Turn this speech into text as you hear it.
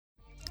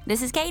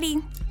This is Katie.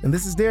 And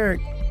this is Derrick.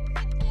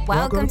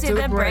 Welcome to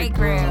the break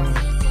room.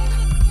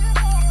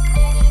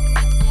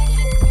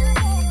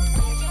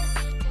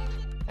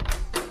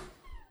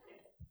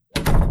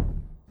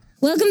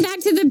 Welcome back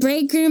to the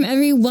break room,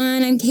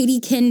 everyone. I'm Katie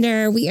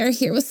Kinder. We are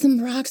here with some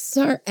rock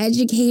star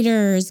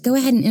educators. Go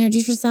ahead and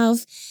introduce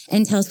yourself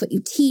and tell us what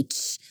you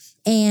teach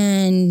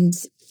and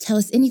tell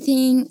us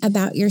anything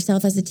about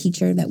yourself as a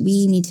teacher that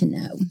we need to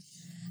know.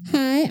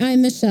 Hi,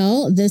 I'm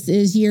Michelle. This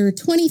is year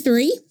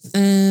 23. I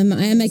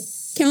am a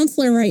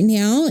counselor right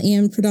now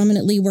and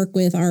predominantly work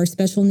with our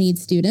special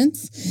needs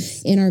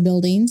students in our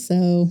building.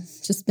 So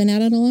just been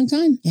at it a long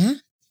time. Yeah.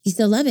 You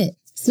still love it?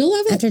 Still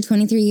love it. After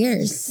 23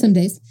 years. Some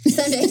days.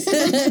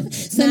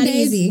 Not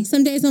easy.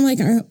 Some days I'm like,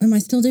 am I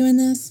still doing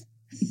this?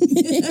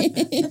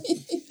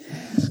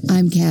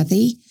 I'm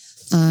Kathy.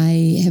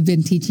 I have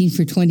been teaching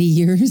for 20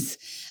 years.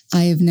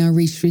 I have now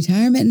reached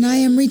retirement and I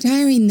am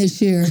retiring this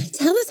year.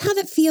 Tell us how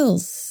that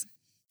feels.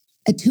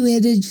 A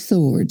two-edged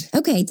sword.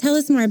 Okay, tell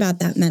us more about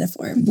that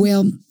metaphor.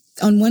 Well,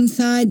 on one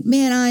side,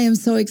 man, I am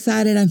so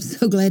excited. I'm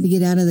so glad to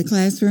get out of the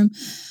classroom.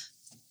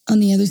 On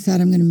the other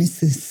side, I'm going to miss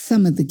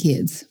some of the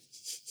kids.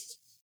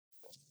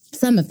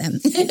 Some of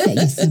them. Okay,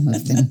 some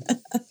of them.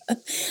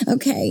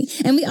 Okay.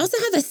 And we also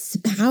have a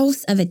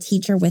spouse of a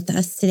teacher with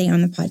us today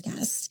on the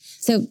podcast.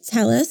 So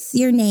tell us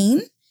your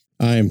name.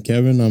 I am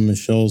Kevin. I'm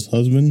Michelle's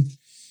husband.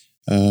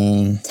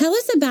 Tell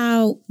us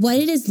about what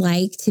it is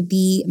like to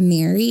be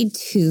married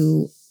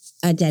to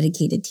a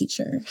dedicated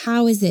teacher.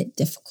 How is it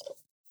difficult?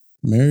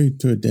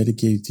 Married to a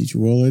dedicated teacher.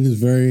 Well, it is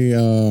very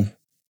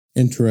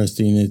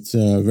interesting. It's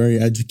very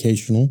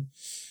educational.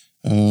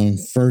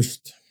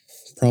 First,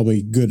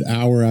 probably good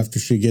hour after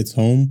she gets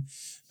home,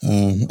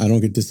 I don't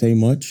get to say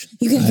much.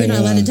 You're not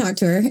allowed to talk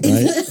to her.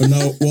 Right?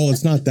 No, well,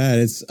 it's not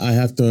that. I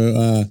have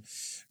to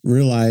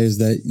realize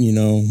that,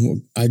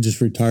 I just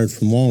retired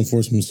from law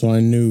enforcement, so I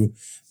knew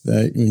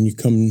that when you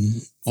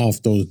come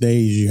off those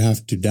days, you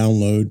have to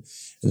download.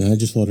 And I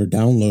just let her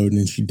download,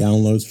 and she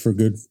downloads for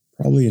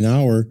probably an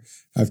hour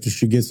after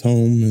she gets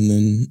home. And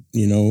then,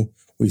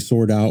 we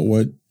sort out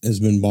what has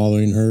been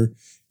bothering her,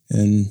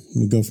 and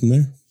we go from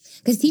there.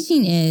 Because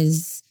teaching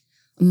is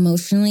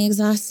emotionally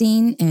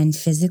exhausting and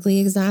physically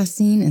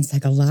exhausting and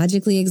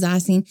psychologically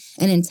exhausting.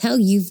 And until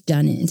you've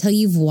done it, until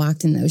you've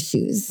walked in those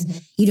shoes,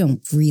 you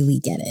don't really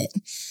get it.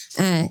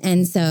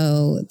 And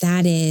so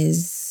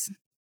that's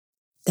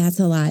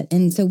a lot.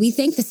 And so we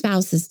thank the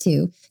spouses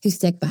too, who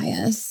stick by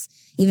us.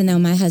 Even though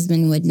my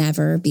husband would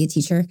never be a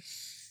teacher,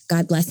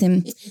 God bless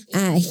him.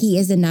 He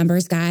is a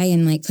numbers guy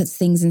and puts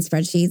things in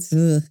spreadsheets.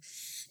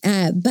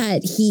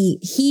 But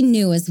he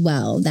knew as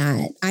well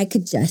that I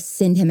could just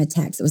send him a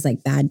text. It was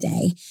bad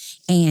day,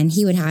 and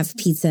he would have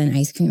pizza and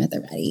ice cream at the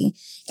ready.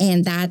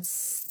 And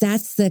that's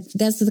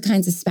the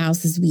kinds of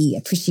spouses we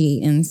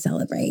appreciate and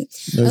celebrate.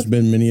 There's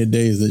been many a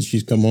days that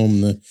she's come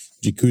home and the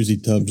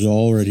jacuzzi tubs are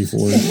all ready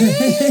for her.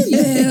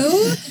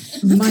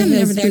 My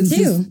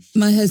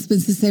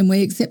husband's the same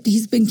way, except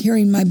he's been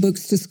carrying my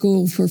books to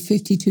school for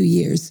 52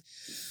 years.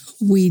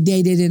 We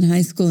dated in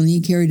high school, and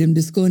he carried them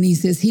to school, and he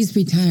says he's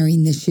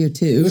retiring this year,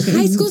 too.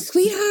 High school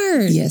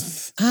sweetheart.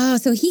 Yes. Oh,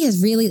 so he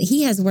has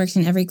worked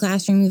in every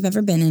classroom you've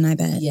ever been in, I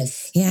bet.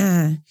 Yes.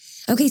 Yeah.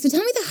 Okay, so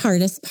tell me the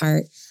hardest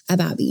part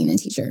about being a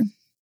teacher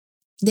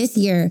this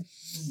year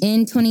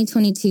in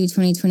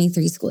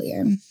 2022-2023 school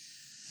year.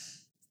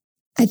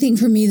 I think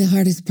for me, the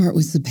hardest part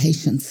was the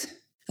patience.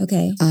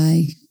 Okay.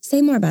 Say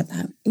more about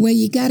that. Well,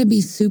 you got to be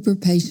super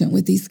patient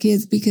with these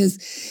kids, because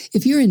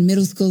if you're in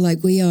middle school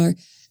like we are,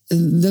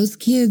 those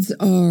kids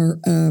are,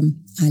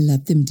 I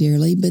love them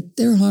dearly, but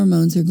their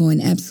hormones are going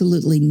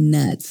absolutely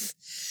nuts.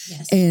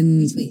 Yes.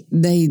 And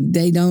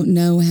they don't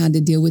know how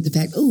to deal with the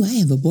fact, oh, I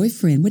have a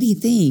boyfriend. What do you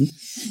think?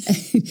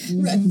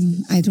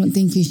 I don't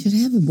think you should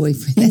have a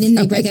boyfriend. And then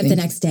they break up the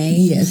next day.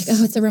 Yes.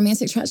 It's a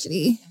romantic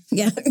tragedy.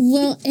 Yeah.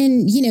 Well,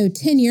 and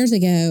 10 years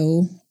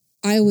ago,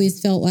 I always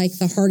felt like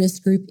the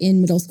hardest group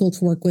in middle school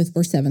to work with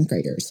were 7th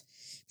graders,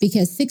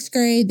 because 6th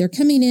grade, they're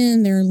coming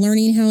in, they're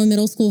learning how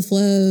middle school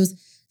flows.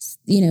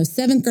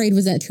 7th grade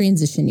was that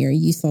transition year.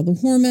 You saw the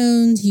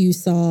hormones, you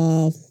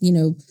saw,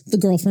 the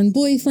girlfriend,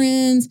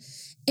 boyfriends.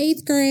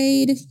 8th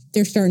grade,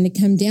 they're starting to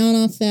come down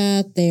off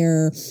that.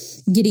 They're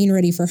getting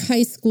ready for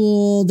high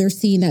school. They're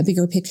seeing that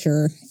bigger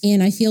picture.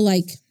 And I feel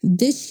like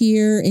this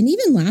year and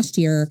even last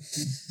year,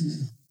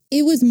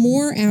 it was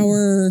more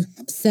our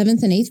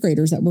 7th and 8th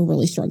graders that were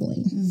really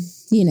struggling,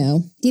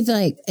 Do you feel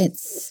like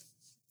it's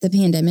the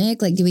pandemic?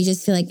 Do we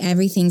just feel like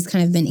everything's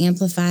kind of been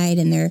amplified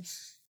and they're...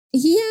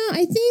 Yeah,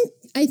 I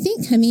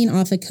think coming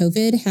off of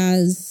COVID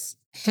has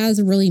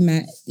really,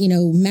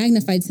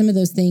 magnified some of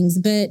those things.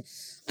 But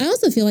I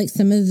also feel like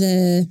some of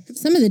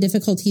the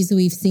difficulties that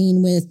we've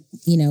seen with,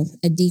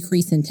 a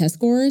decrease in test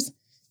scores,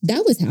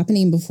 that was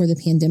happening before the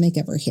pandemic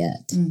ever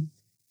hit. And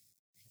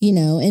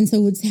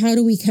so it's how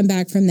do we come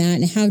back from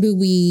that, and how do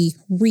we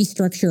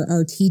restructure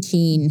our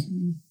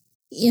teaching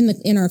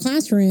in our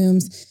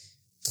classrooms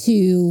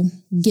to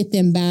get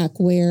them back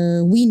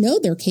where we know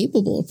they're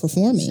capable of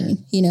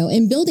performing,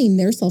 and building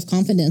their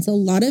self-confidence. A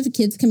lot of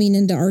kids coming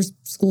into our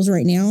schools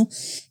right now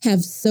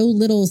have so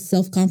little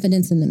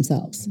self-confidence in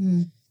themselves.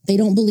 They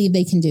don't believe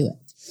they can do it.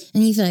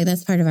 And you feel like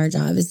that's part of our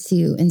job is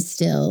to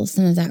instill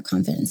some of that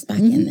confidence back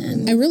in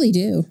them. I really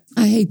do.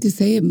 I hate to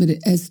say it, but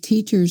as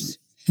teachers,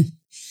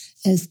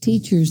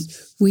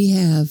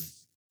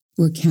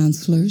 we're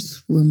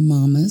counselors, we're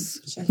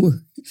mamas,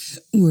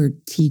 we're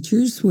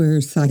teachers,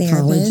 we're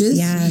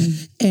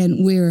psychologists,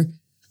 and we're,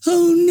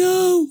 oh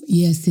no,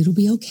 yes, it'll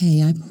be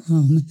okay, I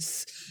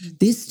promise.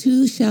 This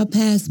too shall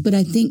pass. But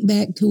I think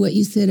back to what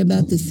you said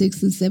about the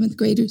 6th and 7th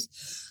graders.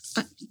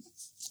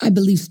 I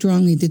believe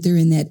strongly that they're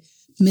in that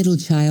middle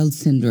child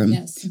syndrome,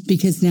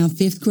 because now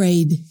 5th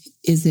grade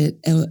is at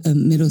a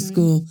middle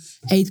school,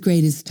 8th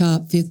grade is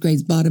top, 5th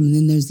grade's bottom, and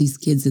then there's these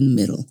kids in the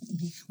middle.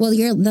 Well,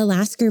 the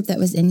last group that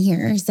was in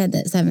here said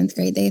that 7th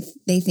grade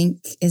they think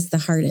is the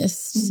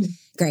hardest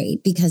grade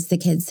because the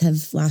kids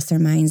have lost their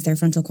minds. Their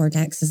frontal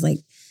cortex is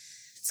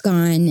it's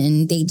gone,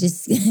 and they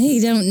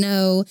don't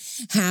know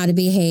how to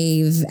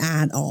behave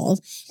at all.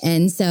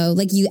 And so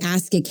you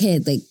ask a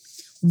kid,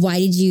 why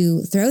did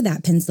you throw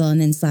that pencil and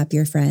then slap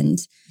your friend?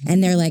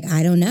 And they're like,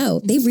 I don't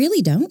know. They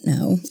really don't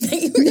know.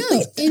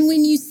 No. And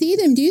when you see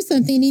them do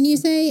something and you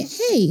say,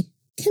 hey,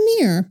 come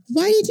here.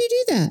 Why did you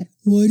do that?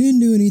 Well, I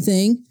didn't do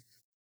anything.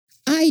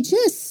 I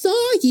just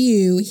saw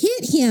you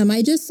hit him.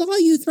 I just saw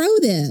you throw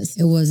this.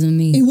 It wasn't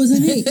me. It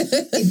wasn't me.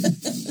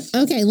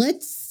 Okay,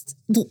 let's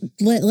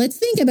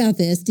think about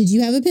this. Did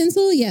you have a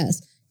pencil?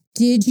 Yes.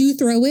 Did you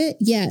throw it?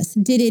 Yes.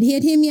 Did it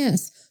hit him?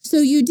 Yes. So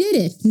you did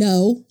it?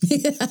 No.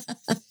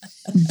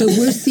 But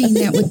we're seeing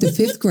that with the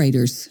 5th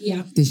graders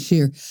this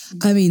year.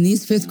 I mean,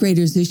 these 5th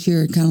graders this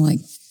year are kind of like,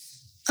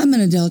 I'm an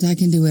adult. I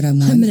can do what I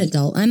want. I'm an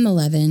adult. I'm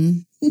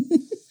 11.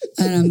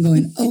 And I'm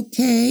going,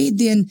 okay,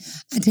 then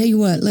I tell you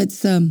what,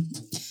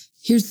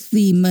 here's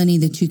the money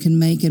that you can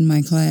make in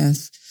my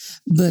class.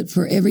 But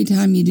for every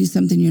time you do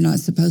something you're not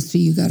supposed to,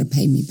 you got to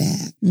pay me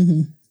back.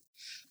 Mm-hmm.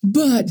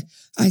 But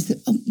I said,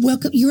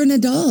 welcome, you're an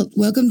adult.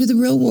 Welcome to the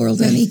real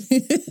world, honey.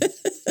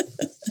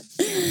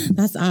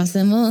 That's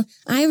awesome. Well,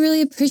 I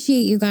really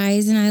appreciate you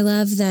guys. And I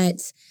love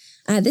that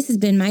this has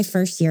been my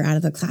first year out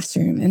of the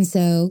classroom. And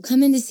so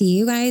coming to see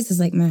you guys is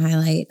my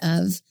highlight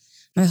of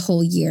my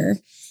whole year.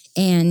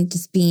 And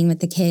just being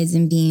with the kids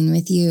and being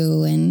with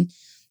you. And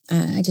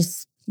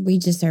we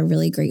just are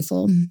really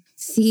grateful.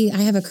 See, I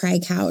have a cry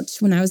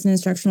couch. When I was an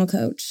instructional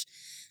coach,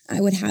 I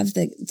would have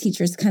the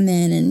teachers come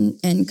in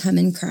and come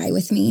and cry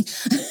with me.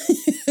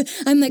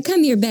 I'm like,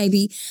 come here,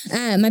 baby,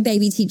 my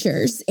baby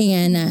teachers.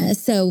 And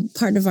so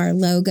part of our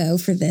logo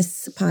for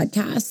this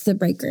podcast, The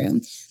Break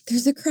Room,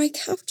 there's a cry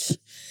couch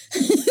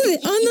on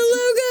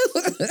the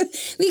logo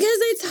because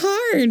it's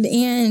hard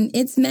and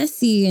it's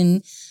messy.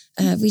 And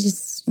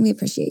we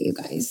appreciate you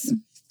guys.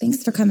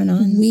 Thanks for coming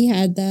on. We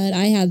had that.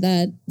 I had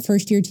that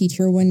first year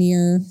teacher one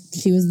year.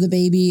 She was the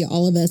baby.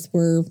 All of us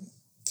were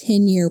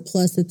 10-year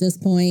plus at this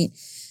point.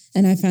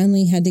 And I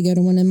finally had to go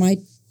to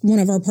one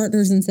of our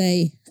partners and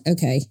say,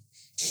 okay,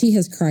 she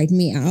has cried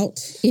me out.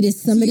 It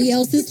is somebody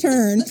else's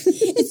turn.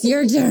 It's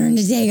your turn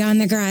to take on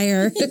the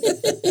crier.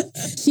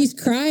 She's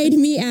cried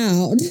me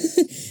out,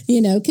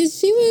 because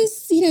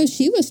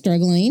she was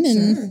struggling,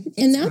 and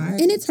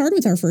it's hard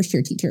with our first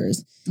year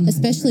teachers,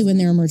 especially when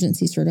they're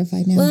emergency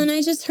certified now. Well, and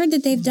I just heard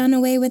that they've done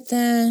away with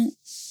the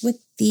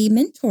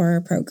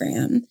mentor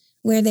program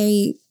where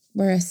they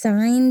were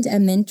assigned a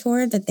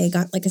mentor that they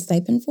got a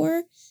stipend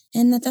for,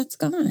 and that's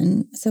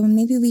gone. So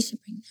maybe we should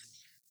bring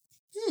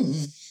that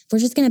back. We're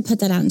just going to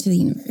put that out into the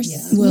universe.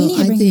 Yeah. Well,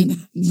 I think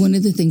one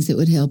of the things that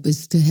would help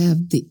is to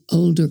have the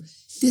older,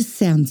 this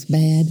sounds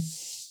bad,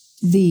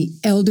 the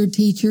elder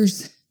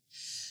teachers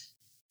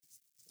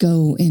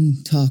go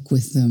and talk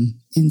with them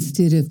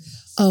instead of,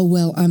 oh,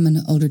 well, I'm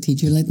an older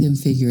teacher. Let them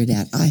figure it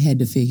out. I had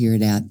to figure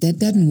it out. That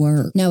doesn't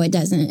work. No, it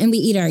doesn't. And we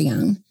eat our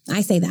young.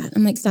 I say that.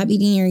 I'm like, stop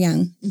eating your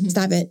young. Mm-hmm.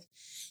 Stop it.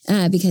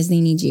 Because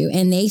they need you.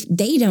 And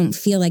they don't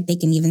feel like they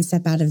can even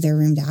step out of their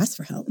room to ask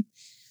for help.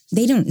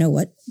 They don't know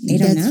what they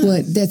don't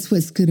know. That's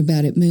what's good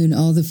about it, Moon.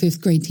 All the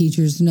 5th grade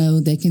teachers know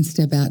they can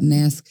step out and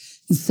ask.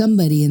 And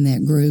somebody in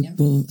that group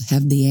will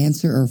have the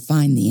answer or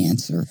find the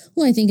answer.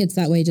 Well, I think it's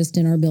that way just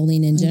in our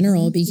building in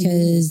general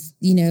because,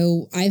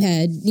 I've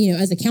had,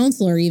 as a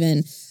counselor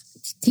even,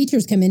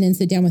 teachers come in and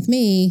sit down with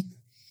me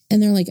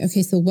and they're like,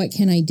 okay, so what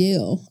can I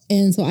do?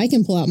 And so I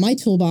can pull out my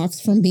toolbox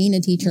from being a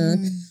teacher.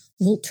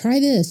 Well, try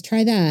this,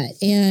 try that.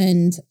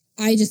 And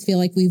I just feel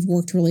like we've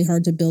worked really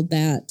hard to build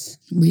that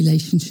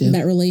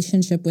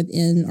relationship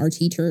within our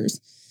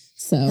teachers.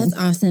 So that's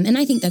awesome. And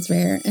I think that's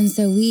rare. And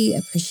so we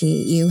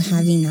appreciate you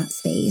having that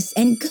space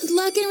and good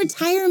luck in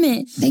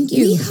retirement. Thank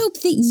you. We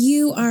hope that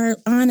you are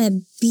on a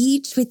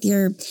beach with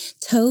your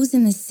toes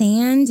in the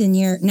sand and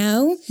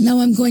No,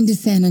 I'm going to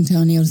San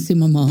Antonio to see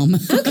my mom.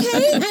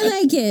 Okay. I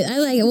like it.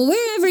 Well,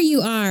 wherever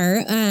you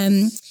are,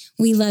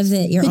 we love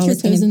that you're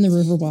always put your toes in the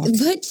Riverwalk.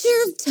 Put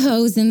your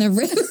toes in the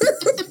river.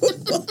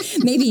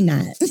 Maybe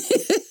not.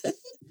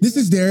 This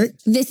is Derrick.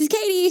 This is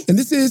Katie. And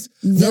this is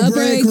The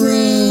Break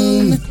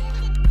Room.